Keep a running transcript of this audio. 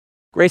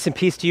Grace and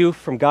peace to you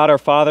from God our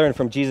Father and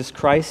from Jesus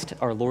Christ,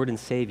 our Lord and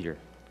Savior.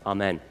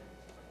 Amen.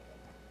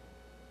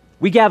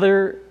 We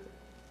gather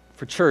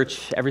for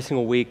church every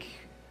single week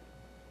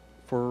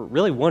for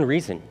really one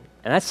reason,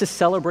 and that's to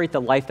celebrate the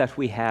life that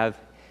we have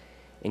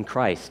in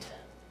Christ.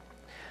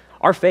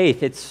 Our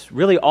faith, it's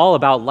really all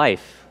about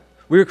life.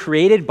 We were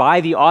created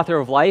by the author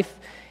of life.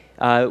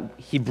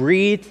 He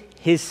breathed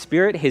his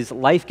spirit, his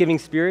life-giving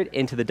spirit,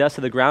 into the dust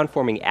of the ground,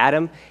 forming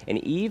Adam and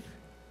Eve.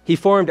 He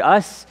formed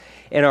us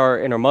in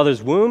our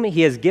mother's womb.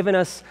 He has given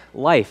us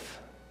life.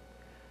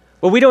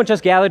 But we don't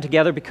just gather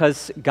together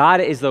because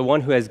God is the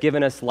one who has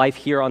given us life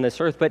here on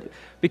this earth, but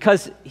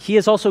because he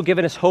has also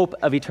given us hope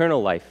of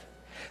eternal life.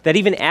 That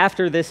even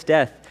after this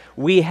death,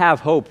 we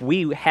have hope.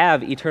 We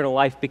have eternal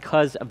life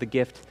because of the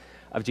gift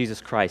of Jesus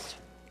Christ.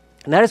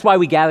 And that is why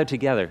we gather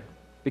together,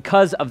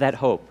 because of that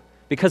hope,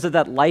 because of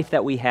that life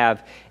that we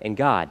have in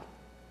God.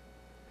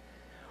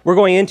 We're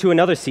going into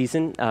another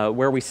season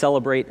where we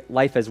celebrate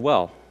life as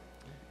well.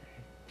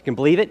 You can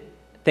believe it,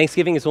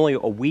 Thanksgiving is only a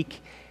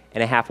week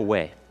and a half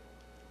away.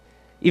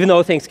 Even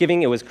though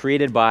Thanksgiving, it was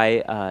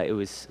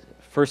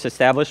first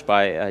established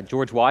by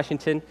George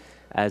Washington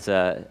as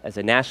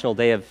a national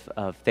day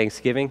of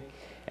Thanksgiving,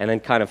 and then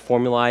kind of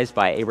formalized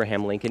by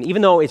Abraham Lincoln.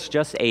 Even though it's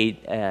just a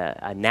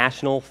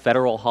national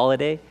federal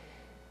holiday,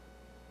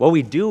 what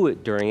we do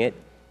during it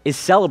is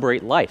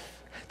celebrate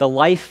life, the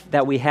life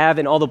that we have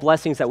and all the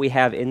blessings that we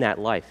have in that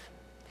life.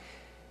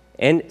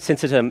 And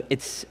since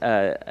it's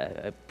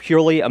a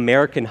purely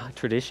American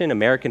tradition,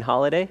 American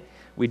holiday,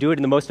 we do it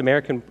in the most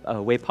American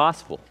way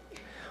possible.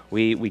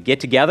 We get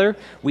together,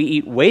 we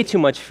eat way too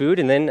much food,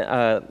 and then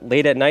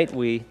late at night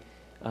we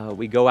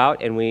go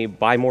out and we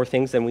buy more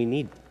things than we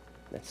need.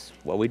 That's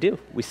what we do.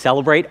 We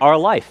celebrate our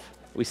life.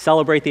 We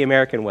celebrate the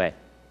American way.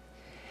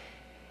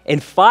 In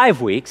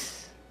 5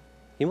 weeks,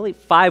 can you believe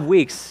 5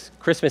 weeks,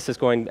 Christmas is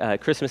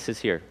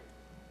here.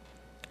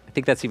 I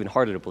think that's even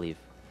harder to believe.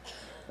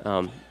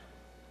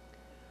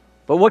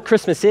 But what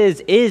Christmas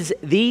is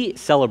the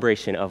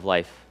celebration of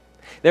life.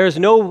 There is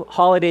no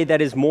holiday that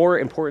is more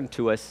important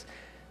to us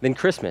than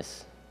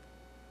Christmas.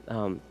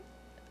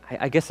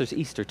 I guess there's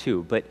Easter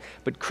too, but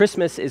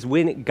Christmas is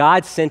when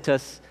God sent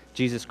us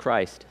Jesus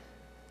Christ.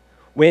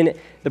 When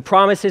the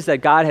promises that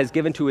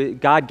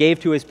God gave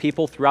to his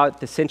people throughout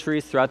the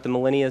centuries, throughout the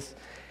millennia,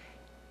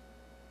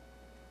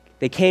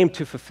 they came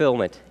to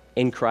fulfillment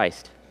in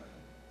Christ.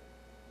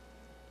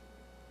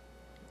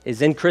 It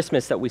is in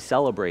Christmas that we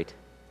celebrate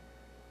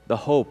the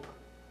hope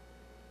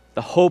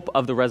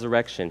of the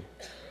resurrection,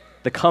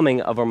 the coming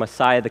of our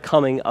Messiah, the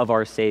coming of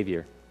our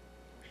Savior,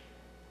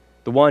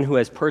 the one who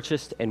has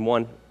purchased and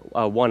won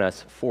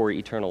us for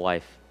eternal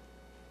life.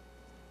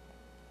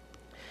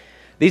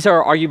 These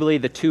are arguably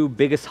the two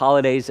biggest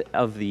holidays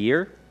of the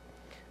year,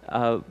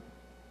 but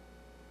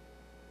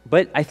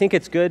I think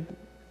it's good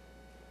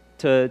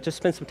to just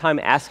spend some time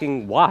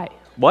asking why.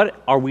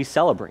 What are we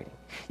celebrating?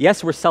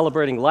 Yes, we're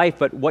celebrating life,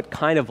 but what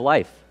kind of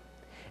life?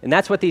 And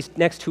that's what these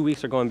next 2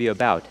 weeks are going to be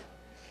about.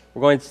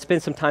 We're going to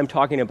spend some time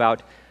talking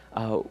about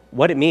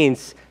what it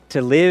means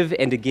to live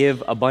and to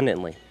give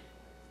abundantly.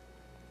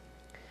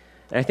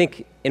 And I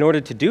think in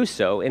order to do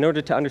so, in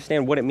order to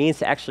understand what it means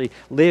to actually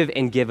live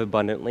and give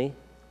abundantly,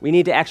 we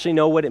need to actually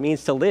know what it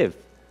means to live.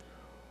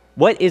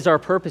 What is our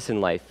purpose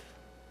in life?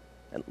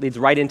 That leads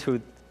right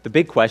into the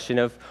big question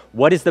of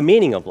what is the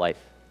meaning of life?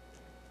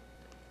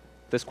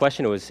 This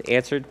question was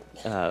answered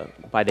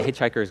by the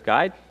Hitchhiker's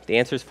Guide. The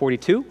answer is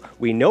 42.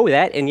 We know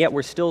that, and yet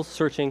we're still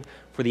searching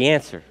for the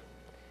answer.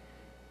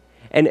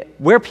 And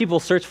where people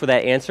search for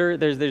that answer,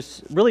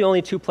 there's really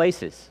only two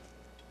places.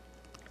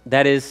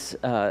 That is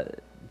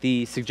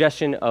the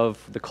suggestion of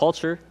the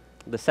culture,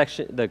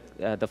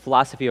 the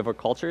philosophy of our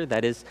culture,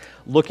 that is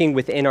looking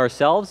within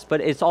ourselves,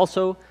 but it's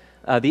also,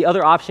 the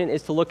other option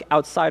is to look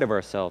outside of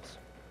ourselves.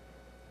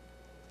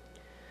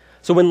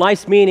 So when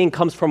life's meaning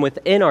comes from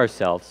within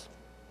ourselves,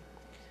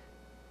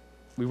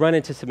 we run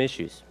into some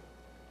issues.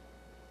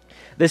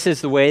 This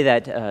is the way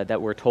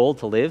that we're told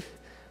to live.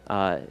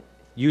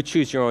 You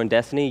choose your own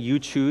destiny. You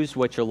choose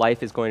what your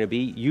life is going to be.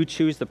 You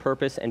choose the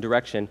purpose and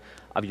direction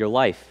of your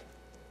life.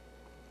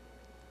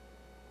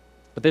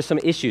 But there's some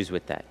issues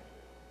with that.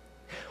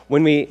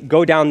 When we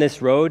go down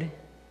this road,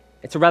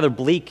 it's a rather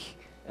bleak,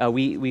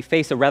 we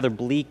face a rather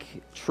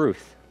bleak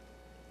truth.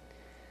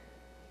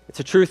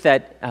 It's a truth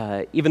that,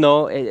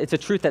 it's a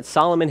truth that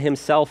Solomon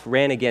himself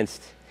ran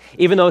against.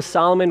 Even though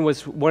Solomon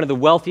was one of the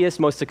wealthiest,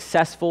 most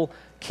successful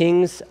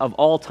kings of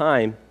all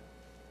time,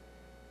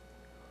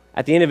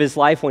 at the end of his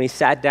life, when he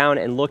sat down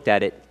and looked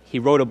at it, he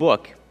wrote a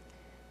book.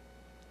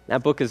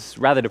 That book is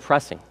rather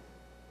depressing.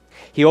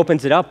 He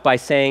opens it up by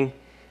saying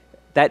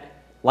that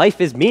life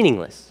is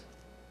meaningless.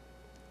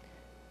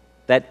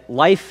 That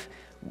life,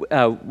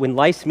 when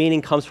life's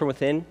meaning comes from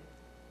within,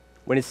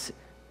 when it's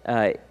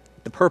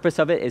the purpose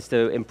of it is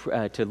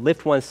to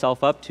lift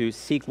oneself up, to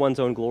seek one's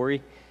own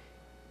glory,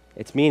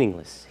 it's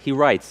meaningless. He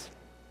writes,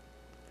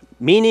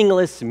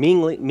 meaningless,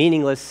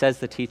 says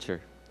the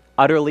teacher.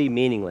 Utterly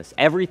meaningless.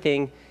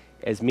 Everything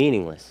is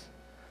meaningless.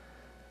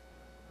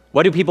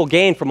 What do people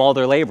gain from all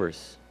their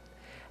labors?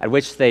 at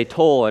which they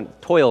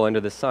toil under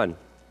the sun.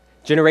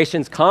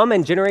 Generations come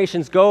and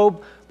generations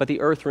go, but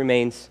the earth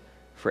remains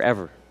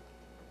forever.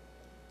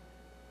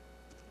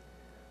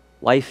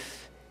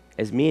 Life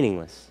is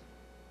meaningless.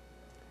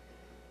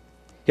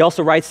 He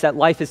also writes that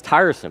life is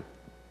tiresome.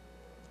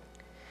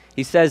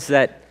 He says,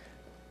 the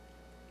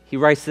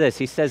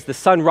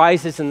sun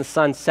rises and the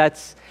sun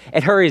sets.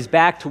 It hurries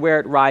back to where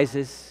it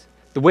rises.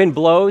 The wind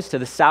blows to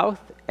the south,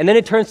 and then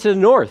it turns to the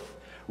north.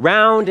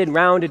 Round and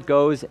round it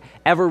goes,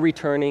 ever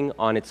returning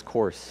on its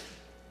course.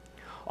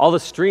 All the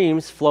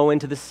streams flow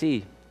into the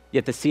sea,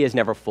 yet the sea is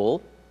never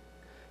full.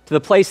 To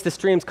the place the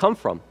streams come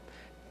from,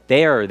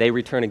 there they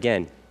return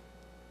again.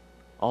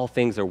 All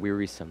things are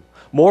wearisome.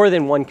 More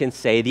than one can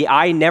say, the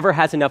eye never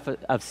has enough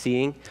of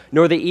seeing,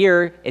 nor the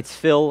ear its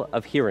fill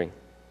of hearing.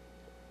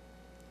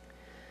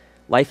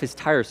 Life is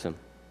tiresome.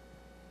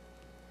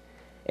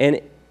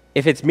 And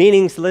if it's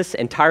meaningless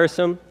and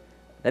tiresome,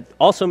 that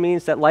also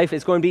means that life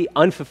is going to be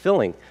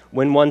unfulfilling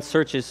when one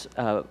searches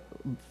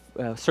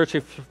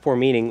for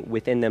meaning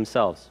within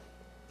themselves.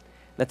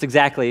 That's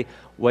exactly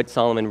what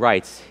Solomon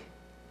writes.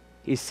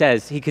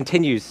 He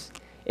continues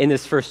in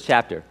this first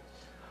chapter.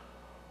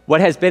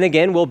 What has been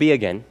again will be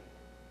again.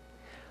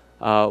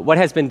 What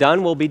has been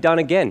done will be done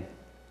again.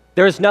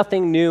 There is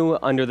nothing new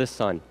under the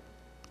sun.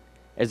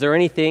 Is there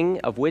anything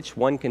of which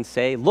one can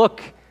say,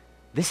 look,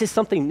 this is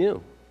something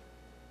new?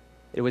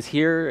 It was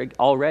here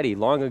already,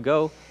 long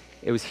ago.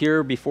 It was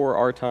here before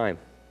our time.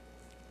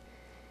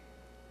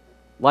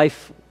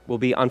 Life will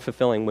be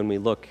unfulfilling when we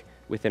look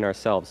within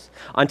ourselves.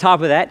 On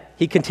top of that,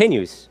 he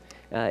continues.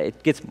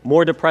 It gets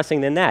more depressing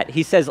than that.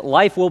 He says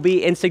life will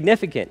be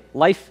insignificant.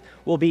 Life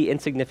will be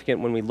insignificant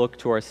when we look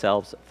to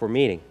ourselves for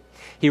meaning.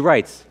 He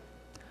writes,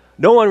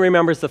 no one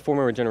remembers the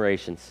former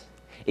generations,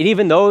 and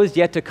even those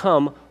yet to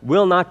come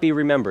will not be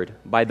remembered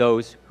by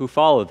those who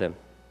follow them.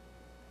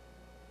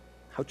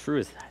 How true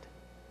is that?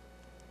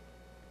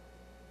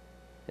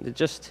 And to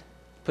just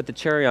put the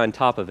cherry on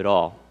top of it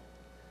all,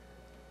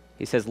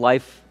 he says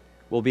life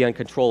will be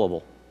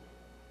uncontrollable.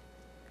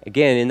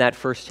 Again, in that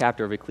first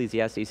chapter of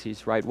Ecclesiastes,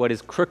 he's right, what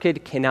is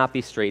crooked cannot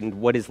be straightened,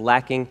 what is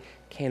lacking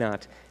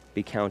cannot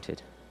be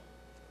counted.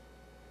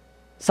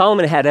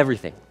 Solomon had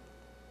everything.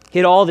 He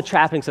had all the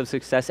trappings of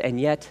success, and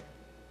yet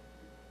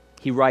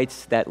he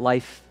writes that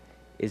life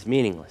is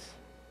meaningless.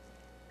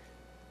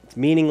 It's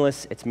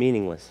meaningless, it's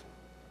meaningless.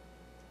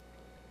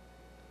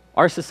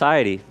 Our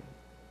society,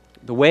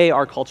 the way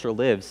our culture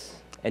lives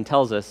and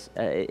tells us,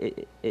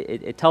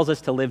 it tells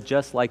us to live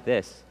just like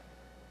this.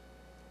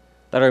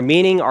 That our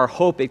meaning, our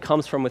hope, it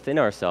comes from within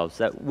ourselves.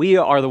 That we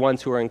are the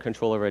ones who are in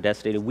control of our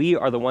destiny. We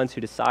are the ones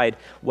who decide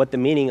what the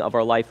meaning of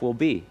our life will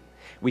be.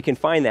 We can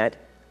find that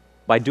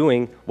by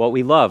doing what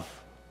we love,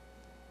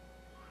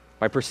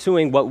 by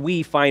pursuing what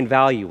we find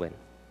value in.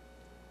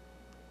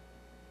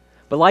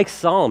 But like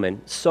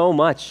Solomon, so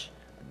much,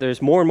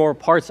 there's more and more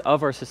parts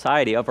of our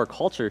society, of our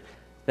culture,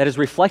 that is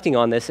reflecting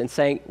on this and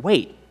saying,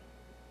 wait,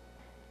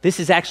 this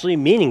is actually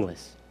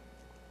meaningless.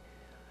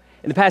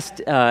 In the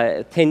past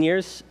 10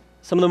 years,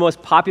 some of the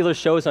most popular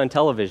shows on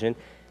television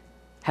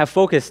have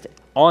focused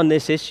on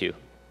this issue.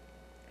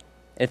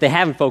 If they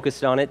haven't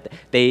focused on it,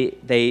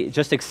 they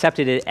just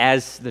accepted it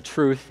as the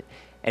truth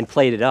and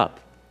played it up.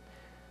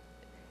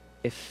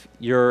 If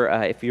you're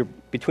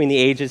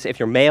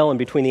male and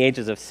between the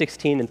ages of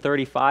 16 and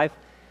 35,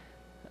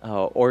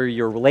 or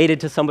you're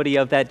related to somebody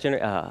of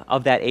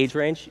that age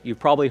range, you've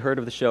probably heard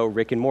of the show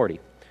Rick and Morty,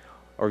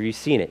 or you've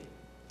seen it.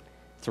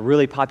 It's a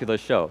really popular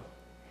show.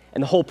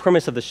 And the whole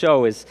premise of the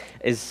show is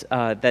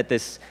that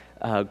this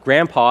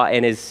grandpa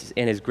and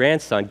his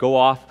grandson go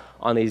off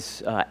on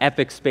these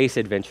epic space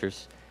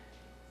adventures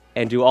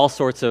and do all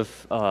sorts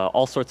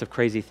of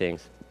crazy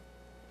things.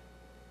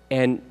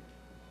 And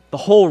the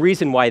whole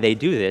reason why they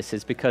do this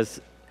is because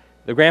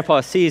the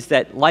grandpa sees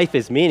that life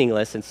is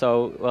meaningless, and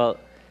so, well,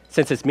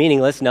 since it's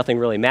meaningless, nothing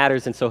really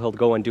matters, and so he'll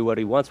go and do what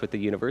he wants with the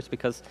universe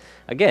because,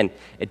 again,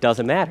 it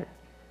doesn't matter.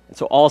 And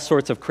so all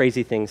sorts of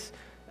crazy things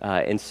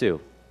ensue.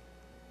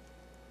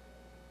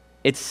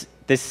 It's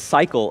this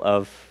cycle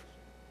of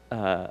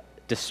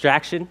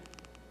distraction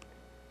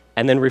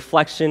and then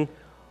reflection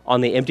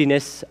on the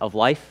emptiness of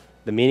life,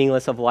 the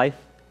meaninglessness of life,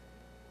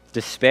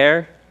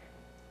 despair,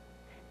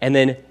 and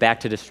then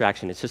back to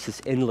distraction. It's just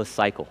this endless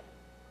cycle.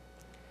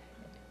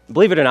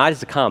 Believe it or not,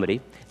 it's a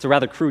comedy. It's a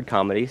rather crude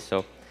comedy,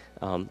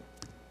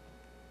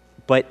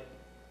 but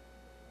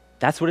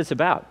that's what it's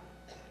about.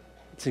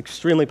 It's an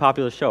extremely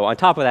popular show. On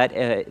top of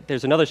that,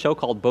 there's another show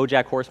called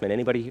BoJack Horseman.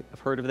 Anybody have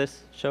heard of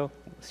this show?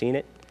 Seen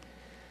it?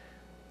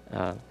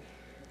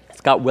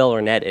 It's got Will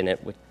Arnett in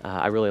it.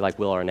 I really like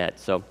Will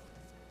Arnett. So,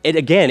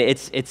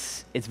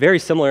 it's very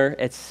similar.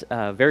 It's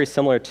very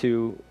similar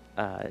to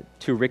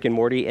Rick and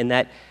Morty in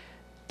that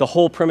the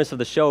whole premise of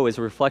the show is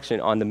a reflection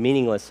on the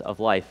meaninglessness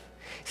of life.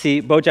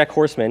 See, BoJack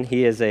Horseman,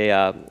 he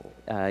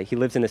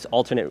lives in this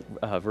alternate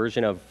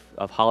version of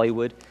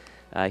Hollywood.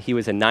 He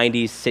was a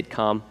 '90s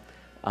sitcom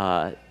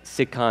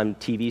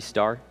TV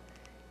star,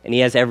 and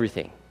he has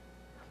everything.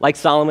 Like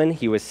Solomon,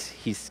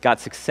 he's got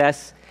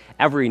success,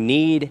 every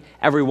need,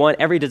 every want,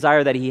 every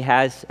desire that he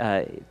has,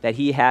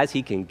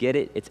 he can get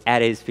it. It's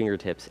at his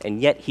fingertips,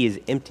 and yet he is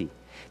empty.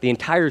 The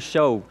entire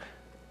show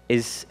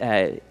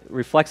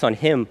reflects on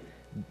him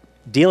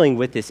dealing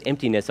with this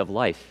emptiness of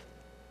life.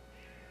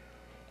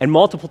 And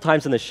multiple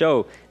times in the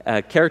show,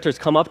 characters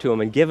come up to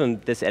him and give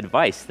him this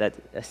advice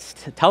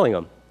telling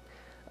him,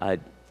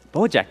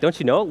 Bojack, don't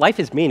you know, life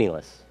is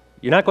meaningless.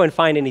 You're not going to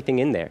find anything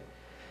in there.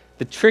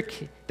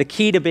 The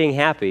key to being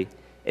happy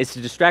is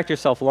to distract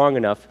yourself long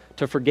enough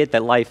to forget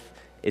that life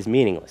is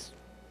meaningless.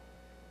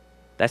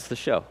 That's the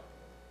show.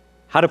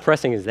 How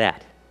depressing is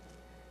that?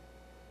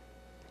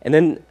 And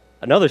then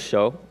another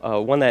show,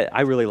 one that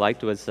I really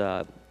liked, was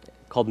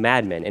called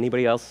Mad Men.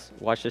 Anybody else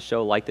watch this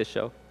show, like this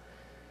show?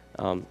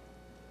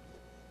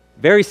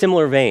 Very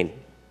similar vein.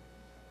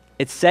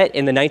 It's set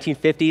in the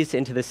 1950s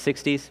into the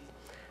 60s,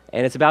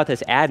 and it's about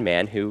this ad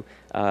man who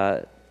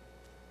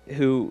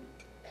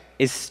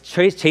is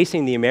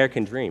chasing the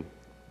American dream.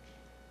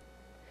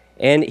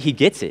 And he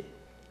gets it.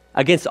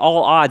 Against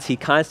all odds, he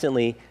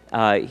constantly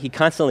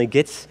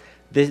gets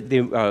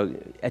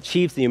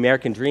achieves the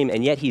American dream,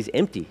 and yet he's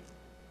empty.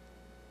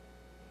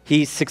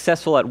 He's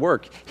successful at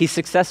work. He's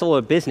successful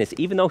at business,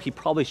 even though he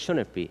probably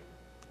shouldn't be.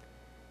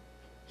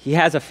 He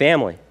has a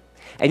family,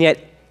 and yet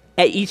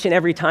at each and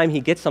every time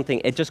he gets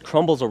something, it just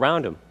crumbles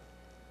around him.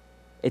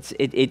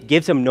 It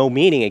gives him no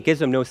meaning. It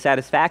gives him no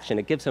satisfaction.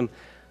 It gives him.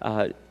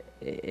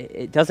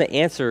 It doesn't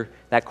answer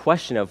that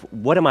question of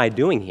what am I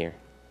doing here?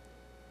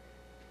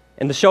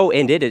 And the show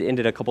ended. It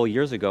ended a couple of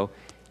years ago,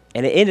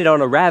 and it ended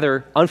on a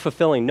rather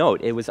unfulfilling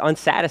note. It was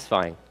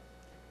unsatisfying.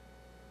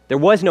 There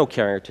was no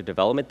character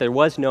development. There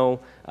was no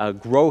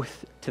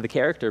growth to the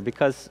character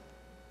because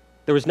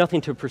there was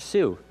nothing to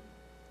pursue.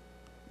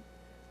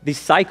 The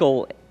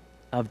cycle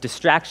of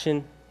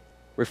distraction,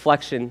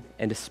 reflection,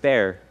 and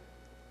despair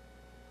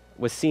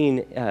was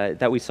seen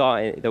that we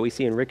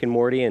see in Rick and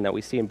Morty and that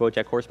we see in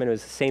BoJack Horseman. It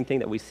was the same thing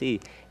that we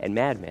see in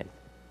Mad Men.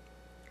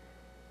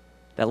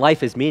 That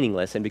life is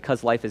meaningless, and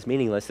because life is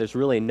meaningless, there's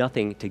really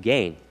nothing to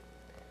gain.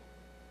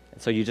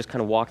 And so you just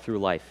kind of walk through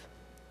life.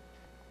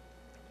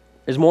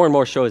 There's more and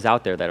more shows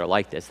out there that are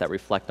like this, that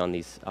reflect on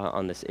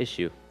this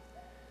issue.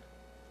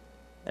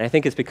 And I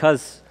think it's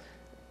because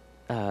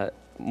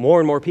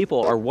more and more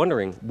people are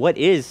wondering, what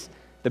is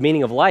the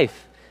meaning of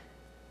life?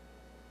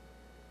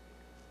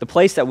 The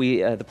place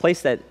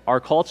that our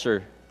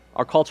cultural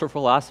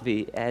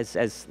philosophy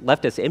has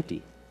left us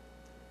empty.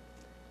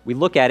 We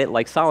look at it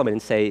like Solomon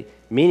and say,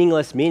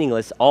 meaningless,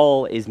 meaningless,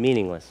 all is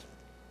meaningless.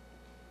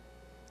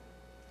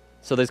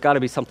 So there's got to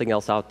be something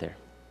else out there.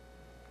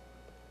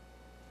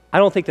 I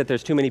don't think that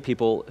there's too many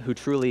people who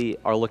truly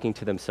are looking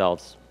to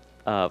themselves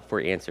for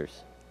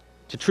answers.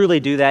 To truly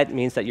do that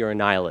means that you're a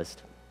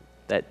nihilist,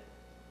 that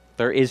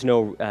there is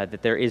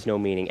no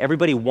meaning.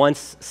 Everybody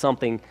wants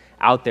something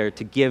out there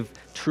to give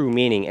true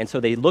meaning, and so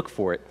they look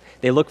for it.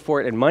 They look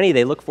for it in money,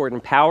 they look for it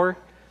in power,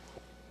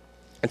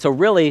 and so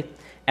really,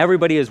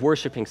 everybody is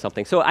worshiping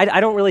something. So I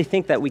don't really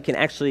think that we can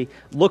actually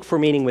look for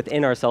meaning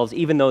within ourselves,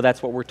 even though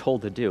that's what we're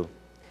told to do.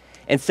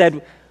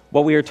 Instead,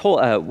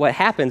 what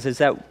happens is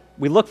that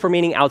we look for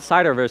meaning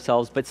outside of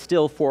ourselves, but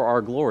still for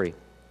our glory.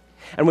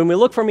 And when we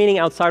look for meaning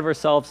outside of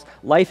ourselves,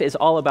 life is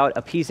all about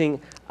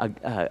appeasing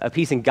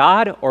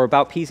God or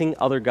about appeasing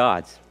other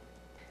gods.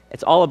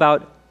 It's all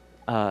about,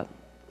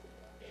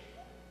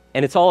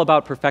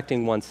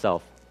 perfecting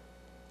oneself.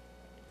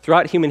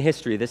 Throughout human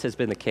history, this has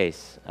been the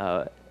case.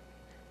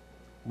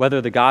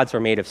 Whether the gods are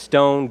made of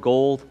stone,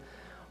 gold,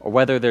 or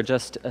whether they're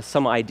just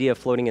some idea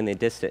floating in the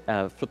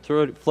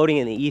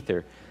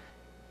ether,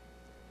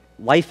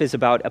 life is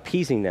about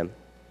appeasing them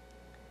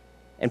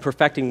and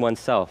perfecting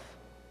oneself.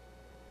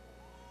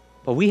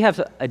 But we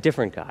have a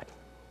different God.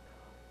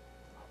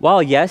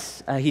 While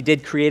yes, He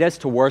did create us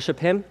to worship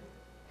Him,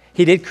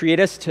 He did create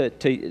us to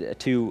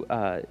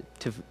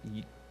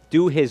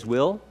do His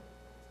will.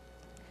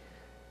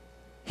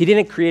 He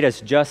didn't create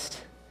us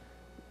just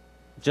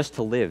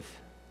to live.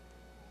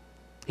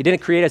 He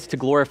didn't create us to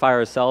glorify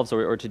ourselves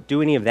or to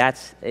do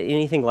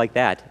anything like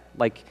that,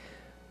 like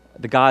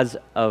the gods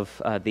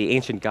of the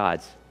ancient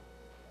gods.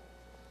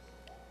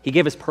 He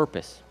gave us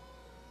purpose.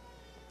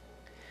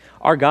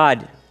 Our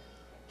God,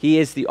 He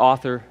is the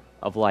author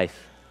of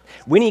life.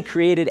 When He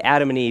created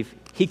Adam and Eve,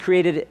 He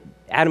created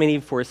Adam and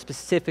Eve for a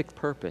specific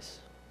purpose.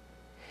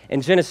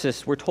 In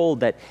Genesis, we're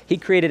told that He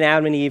created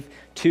Adam and Eve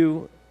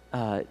to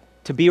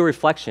be a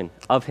reflection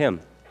of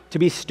Him, to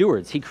be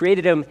stewards. He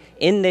created them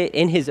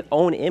in His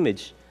own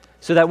image,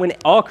 so that when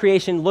all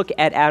creation look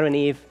at Adam and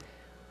Eve,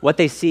 what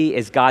they see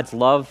is God's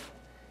love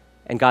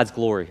and God's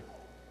glory.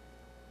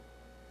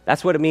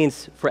 That's what it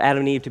means for Adam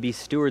and Eve to be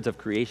stewards of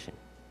creation.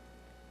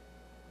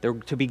 They're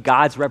to be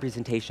God's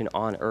representation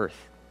on earth.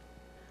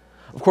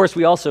 Of course,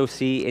 we also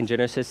see in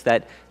Genesis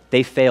that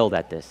they failed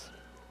at this.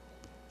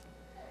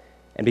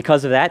 And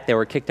because of that, they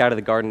were kicked out of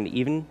the Garden of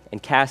Eden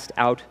and cast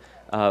out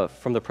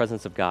from the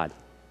presence of God.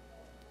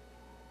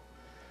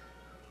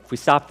 If we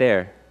stop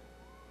there,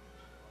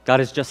 God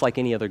is just like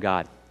any other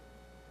God.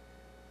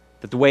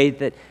 That the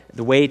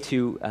way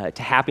to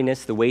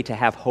happiness, the way to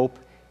have hope,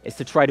 is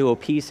to try to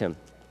appease him,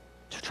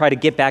 to try to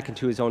get back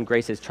into his own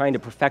graces, trying to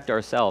perfect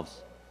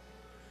ourselves.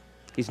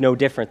 He's no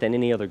different than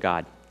any other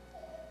God.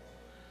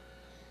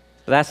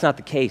 But that's not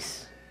the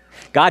case.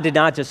 God did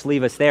not just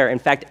leave us there. In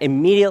fact,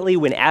 immediately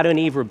when Adam and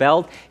Eve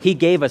rebelled, he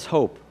gave us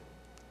hope.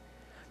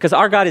 Because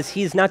our God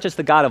he's not just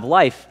the God of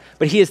life,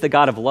 but he is the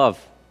God of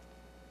love.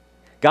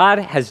 God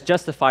has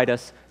justified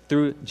us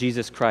through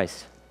Jesus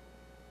Christ.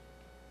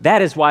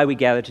 That is why we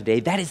gather today.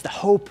 That is the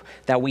hope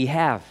that we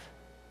have.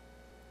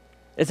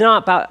 It's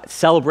not about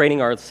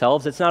celebrating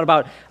ourselves. It's not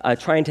about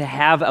trying to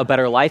have a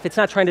better life. It's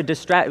not trying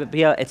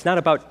to it's not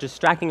about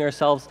distracting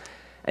ourselves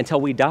until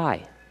we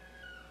die.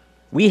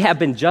 We have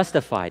been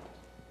justified.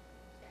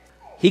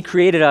 He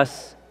created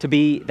us to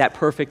be that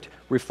perfect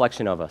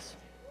reflection of us.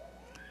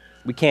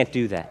 We can't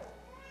do that.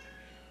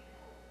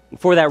 And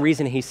for that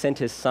reason, he sent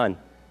his son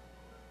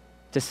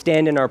to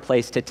stand in our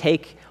place, to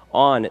take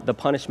on the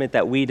punishment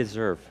that we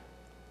deserve.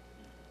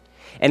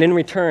 And in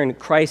return,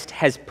 Christ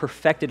has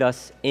perfected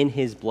us in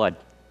his blood.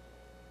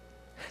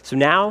 So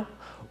now,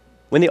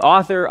 when the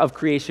author of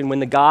creation, when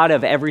the God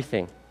of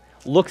everything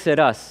looks at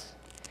us,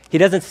 he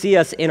doesn't see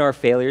us in our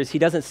failures. He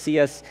doesn't see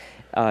us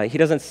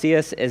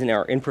as in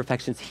our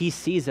imperfections. He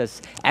sees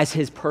us as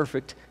his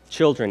perfect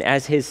children,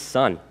 as his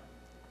son.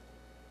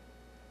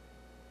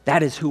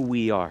 That is who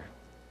we are.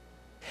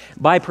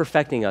 By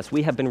perfecting us,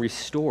 we have been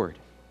restored.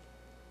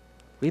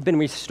 We've been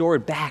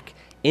restored back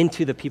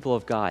into the people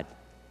of God.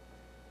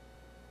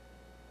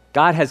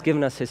 God has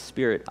given us his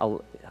Spirit,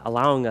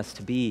 allowing us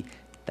to be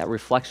that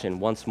reflection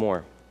once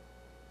more.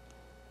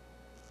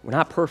 We're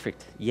not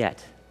perfect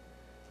yet,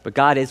 but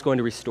God is going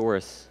to restore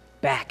us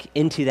back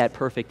into that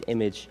perfect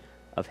image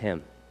of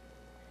him.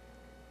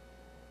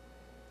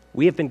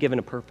 We have been given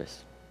a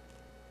purpose.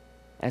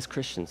 As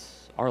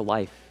Christians, our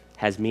life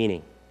has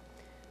meaning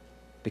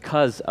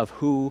because of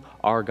who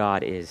our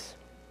God is.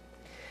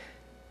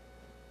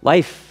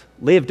 Life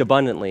lived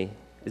abundantly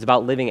is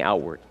about living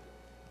outward.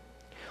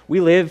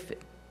 We live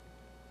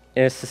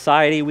in a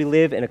society, we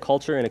live in a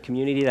culture, in a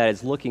community that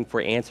is looking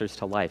for answers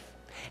to life.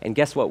 And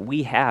guess what?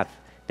 We have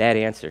that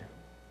answer.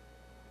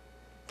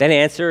 That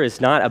answer is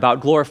not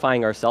about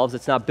glorifying ourselves.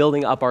 It's not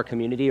building up our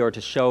community or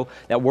to show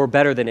that we're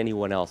better than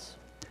anyone else.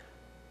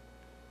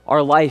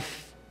 Our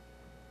life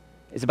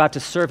is about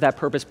to serve that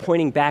purpose,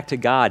 pointing back to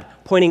God,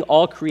 pointing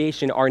all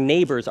creation, our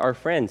neighbors, our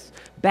friends,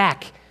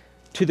 back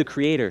to the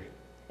Creator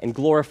and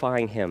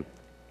glorifying him.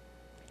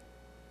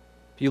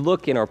 If you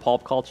look in our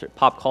pop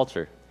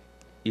culture,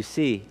 you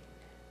see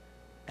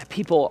that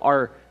people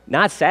are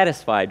not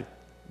satisfied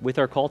with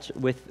our culture,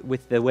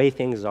 with the way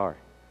things are.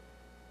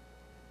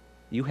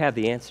 You have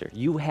the answer.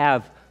 You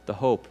have the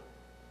hope.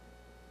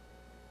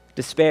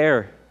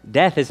 Despair,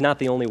 death is not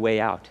the only way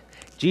out.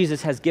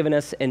 Jesus has given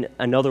us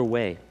another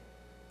way.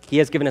 He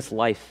has given us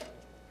life.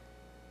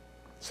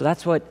 So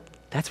that's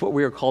what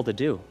we are called to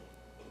do.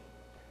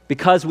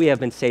 Because we have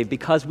been saved,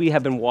 because we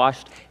have been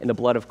washed in the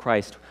blood of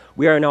Christ,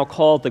 we are now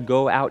called to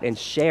go out and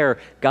share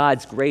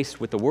God's grace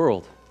with the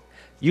world,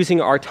 using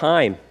our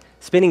time,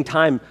 spending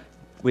time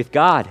with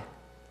God,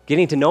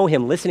 getting to know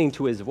him, listening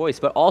to his voice,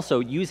 but also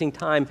using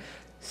time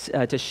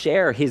to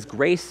share his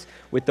grace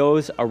with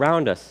those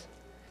around us.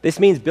 This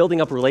means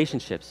building up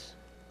relationships,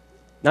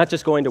 not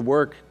just going to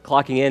work,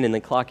 clocking in, and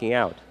then clocking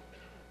out,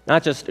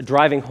 not just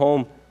driving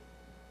home,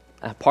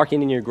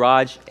 parking in your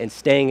garage, and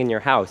staying in your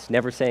house,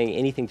 never saying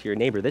anything to your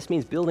neighbor. This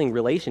means building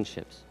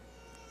relationships,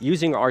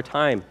 using our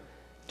time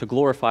to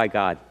glorify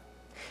God.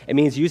 It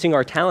means using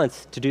our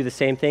talents to do the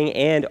same thing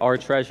and our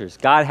treasures.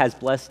 God has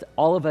blessed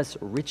all of us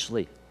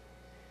richly.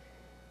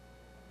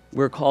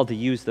 We're called to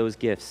use those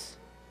gifts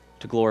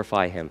to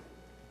glorify him.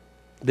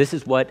 This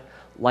is what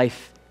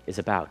life is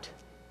about.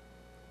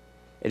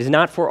 It is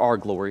not for our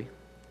glory.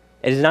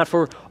 It is not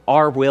for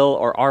our will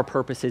or our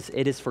purposes.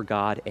 It is for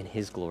God and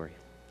his glory.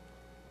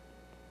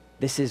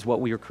 This is what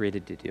we were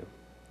created to do.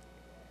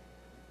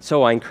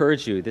 So I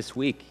encourage you this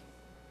week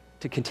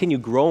to continue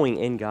growing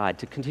in God,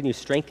 to continue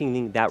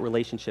strengthening that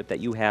relationship that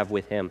you have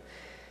with him,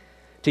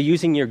 to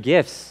using your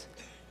gifts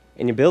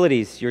and your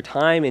abilities, your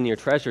time and your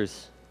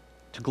treasures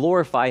to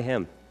glorify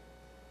him.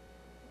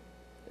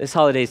 This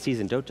holiday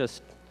season, don't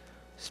just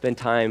spend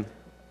time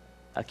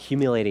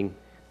accumulating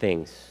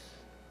things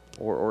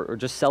or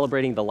just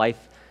celebrating the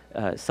life,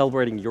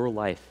 celebrating your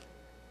life,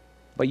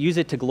 but use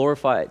it to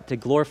glorify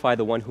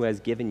the one who has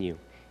given you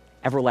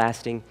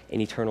everlasting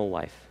and eternal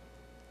life.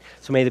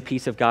 So may the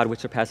peace of God, which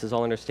surpasses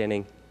all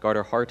understanding, guard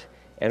our heart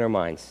and our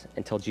minds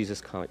until Jesus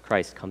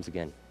Christ comes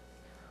again.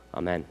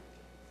 Amen.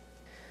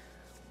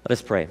 Let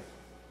us pray.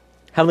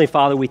 Heavenly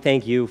Father, we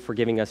thank you for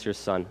giving us your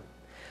Son,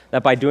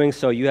 that by doing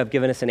so you have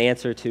given us an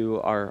answer to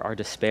our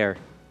despair,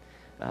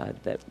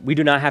 that we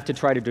do not have to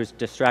try to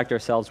distract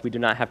ourselves. We do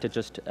not have to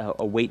just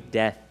await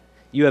death.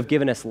 You have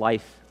given us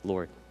life,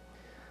 Lord.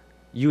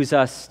 Use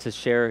us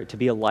to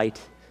be a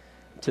light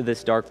to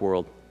this dark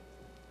world,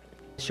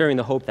 sharing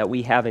the hope that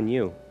we have in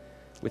you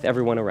with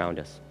everyone around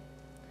us.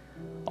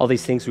 All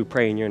these things we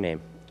pray in your name.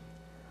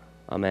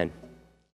 Amen.